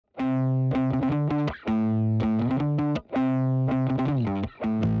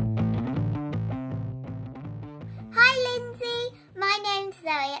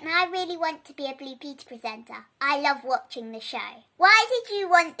want to be a Blue Peter presenter? I love watching the show. Why did you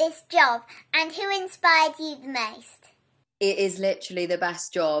want this job, and who inspired you the most? It is literally the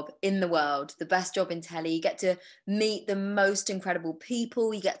best job in the world, the best job in telly. You get to meet the most incredible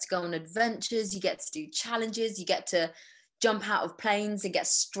people, you get to go on adventures, you get to do challenges, you get to jump out of planes and get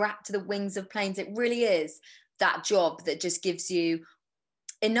strapped to the wings of planes. It really is that job that just gives you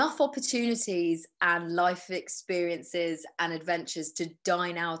enough opportunities and life experiences and adventures to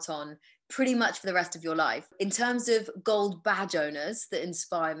dine out on pretty much for the rest of your life. In terms of gold badge owners that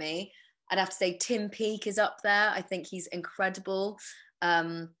inspire me, I'd have to say Tim Peake is up there. I think he's incredible.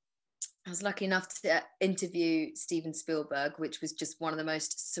 I was lucky enough to interview Steven Spielberg, which was just one of the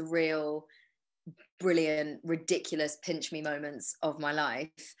most surreal, brilliant, ridiculous pinch me moments of my life.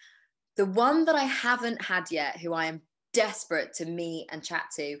 The one that I haven't had yet, who I am desperate to meet and chat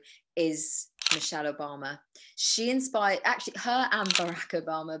to, is Michelle Obama. She inspired, actually her and Barack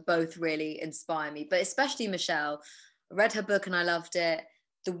Obama both really inspire me, but especially Michelle. I read her book and I loved it.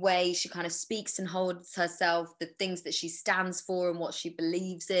 The way she kind of speaks and holds herself, the things that she stands for and what she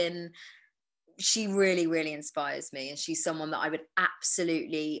believes in. She really, really inspires me. And she's someone that I would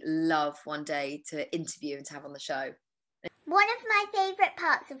absolutely love one day to interview and to have on the show. One of my favourite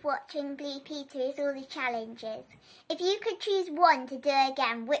parts of watching Blue Peter is all the challenges. If you could choose one to do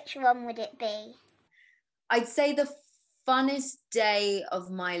again, which one would it be? I'd say the funnest day of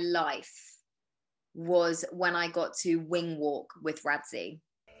my life was when I got to wing walk with Radzi.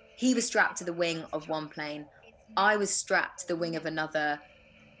 He was strapped to the wing of one plane. I was strapped to the wing of another.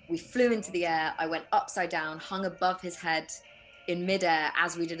 We flew into the air. I went upside down, hung above his head in midair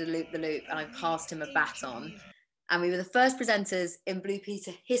as we did a loop-the-loop, and I passed him a baton. And we were the first presenters in Blue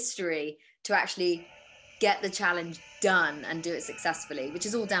Peter history to actually get the challenge done and do it successfully, which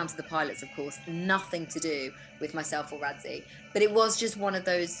is all down to the pilots, of course, nothing to do with myself or Radzi. But it was just one of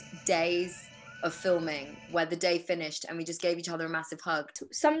those days of filming where the day finished and we just gave each other a massive hug.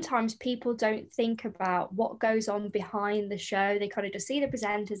 Sometimes people don't think about what goes on behind the show. They kind of just see the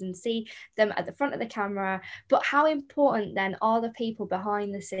presenters and see them at the front of the camera. But how important then are the people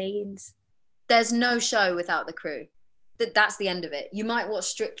behind the scenes? There's no show without the crew. That's the end of it. You might watch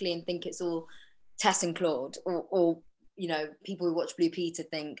Strictly and think it's all Tess and Claude, or you know, people who watch Blue Peter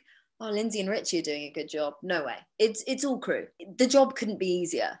think, oh, Lindsey and Richie are doing a good job. No way. It's all crew. The job couldn't be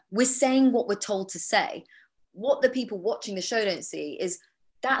easier. We're saying what we're told to say. What the people watching the show don't see is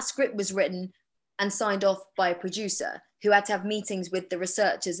that script was written and signed off by a producer who had to have meetings with the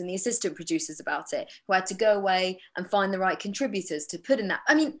researchers and the assistant producers about it, who had to go away and find the right contributors to put in that.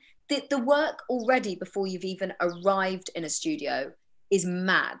 I mean, the work already before you've even arrived in a studio is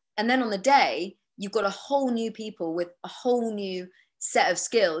mad. And then on the day, you've got a whole new people with a whole new set of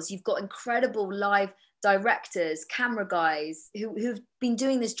skills. You've got incredible live directors, camera guys who've been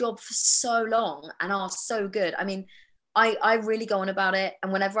doing this job for so long and are so good. I mean, I really go on about it.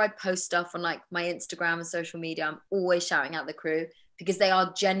 And whenever I post stuff on like my Instagram and social media, I'm always shouting out the crew because they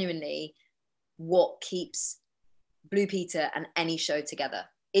are genuinely what keeps Blue Peter and any show together.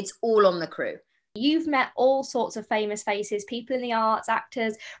 It's all on the crew. You've met all sorts of famous faces, people in the arts,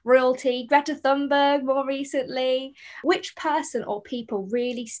 actors, royalty, Greta Thunberg more recently. Which person or people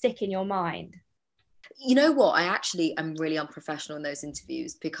really stick in your mind? You know what? I actually am really unprofessional in those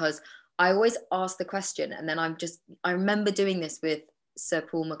interviews because I always ask the question and then I remember doing this with Sir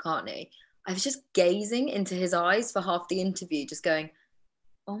Paul McCartney. I was just gazing into his eyes for half the interview, just going,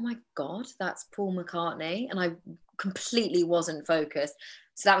 oh my God, that's Paul McCartney. And I completely wasn't focused.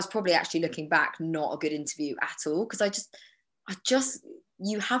 So that was probably actually looking back, not a good interview at all. Because I just,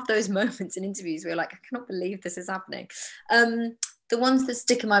 you have those moments in interviews where you're like, I cannot believe this is happening. The ones that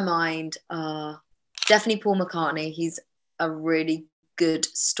stick in my mind are definitely Paul McCartney. He's a really good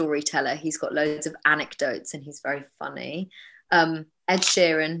storyteller. He's got loads of anecdotes and he's very funny. Ed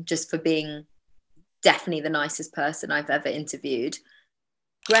Sheeran, just for being definitely the nicest person I've ever interviewed.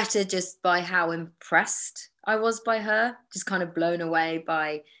 Greta, just by how impressed I was by her, just kind of blown away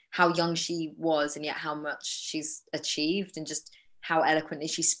by how young she was and yet how much she's achieved and just how eloquently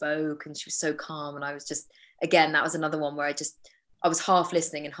she spoke, and she was so calm. And I was just, again, that was another one where I was half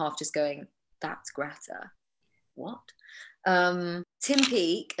listening and half just going, that's Greta. What? Tim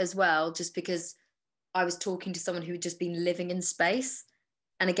Peake as well, just because I was talking to someone who had just been living in space.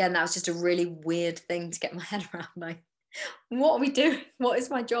 And again, that was just a really weird thing to get my head around. Like, what are we doing? What is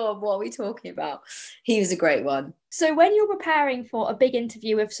my job? What are we talking about? He was a great one. So when you're preparing for a big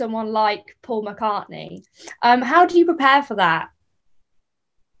interview with someone like Paul McCartney, how do you prepare for that?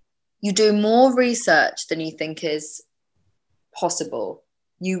 You do more research than you think is possible.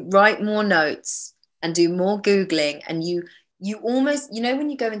 You write more notes and do more Googling, and you you almost, you know, when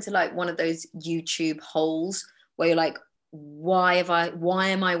you go into like one of those YouTube holes where you're like, why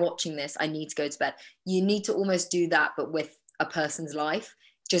am I watching this? I need to go to bed. You need to almost do that, but with a person's life.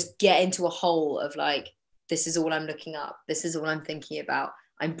 Just get into a hole of like, this is all I'm looking up. This is all I'm thinking about.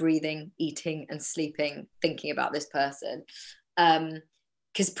 I'm breathing, eating, and sleeping, thinking about this person.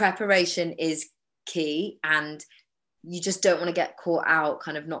 Because preparation is key, and you just don't want to get caught out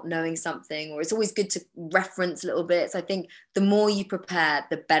kind of not knowing something, or it's always good to reference little bits. I think the more you prepare,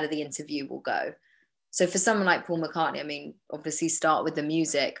 the better the interview will go. So for someone like Paul McCartney, I mean, obviously start with the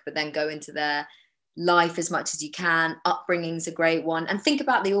music, but then go into their life as much as you can. Upbringing's a great one. And think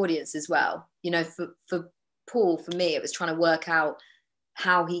about the audience as well. You know, for Paul, for me, it was trying to work out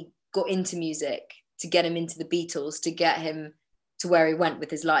how he got into music, to get him into the Beatles, to get him to where he went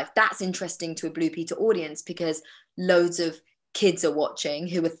with his life. That's interesting to a Blue Peter audience, because loads of kids are watching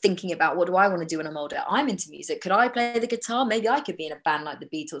who are thinking about, what do I want to do when I'm older? I'm into music. Could I play the guitar? Maybe I could be in a band like the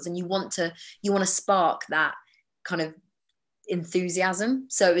Beatles. And you want to spark that kind of enthusiasm.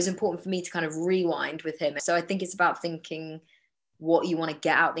 So it was important for me to kind of rewind with him. So I think it's about thinking what you want to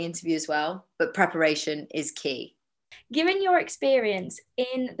get out the interview as well, but preparation is key. Given your experience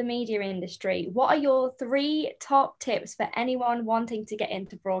in the media industry, what are your 3 top tips for anyone wanting to get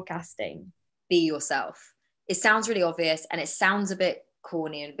into broadcasting? Be yourself. It sounds really obvious and it sounds a bit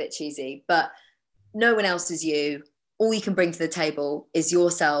corny and a bit cheesy, but no one else is you. All you can bring to the table is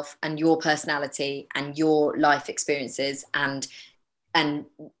yourself and your personality and your life experiences and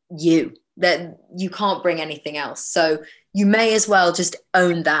you. That you can't bring anything else. So you may as well just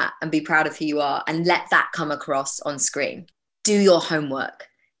own that and be proud of who you are and let that come across on screen. Do your homework.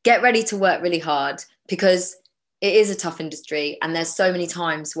 Get ready to work really hard, because it is a tough industry, and there's so many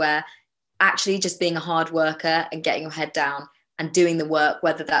times where actually just being a hard worker and getting your head down and doing the work,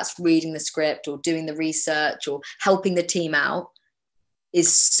 whether that's reading the script or doing the research or helping the team out,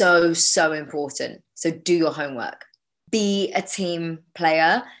 is so, so important. So do your homework. Be a team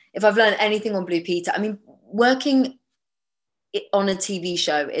player. If I've learned anything on Blue Peter, I mean, working on a TV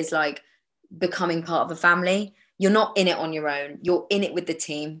show is like becoming part of a family. You're not in it on your own. You're in it with the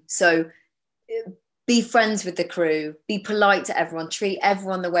team. So be friends with the crew, be polite to everyone, treat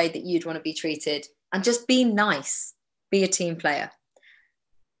everyone the way that you'd want to be treated, and just be nice. Be a team player.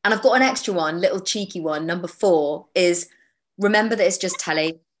 And I've got an extra one, little cheeky one. Number 4 is, remember that it's just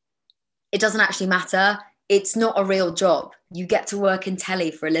telly. It doesn't actually matter. It's not a real job. You get to work in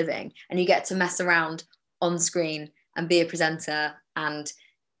telly for a living, and you get to mess around on screen and be a presenter, and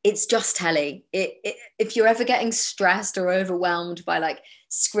it's just telly. If you're ever getting stressed or overwhelmed by like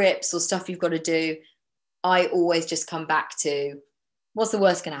scripts or stuff you've got to do, I always just come back to, what's the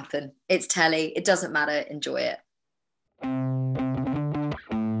worst can happen? It's telly. It doesn't matter. Enjoy it.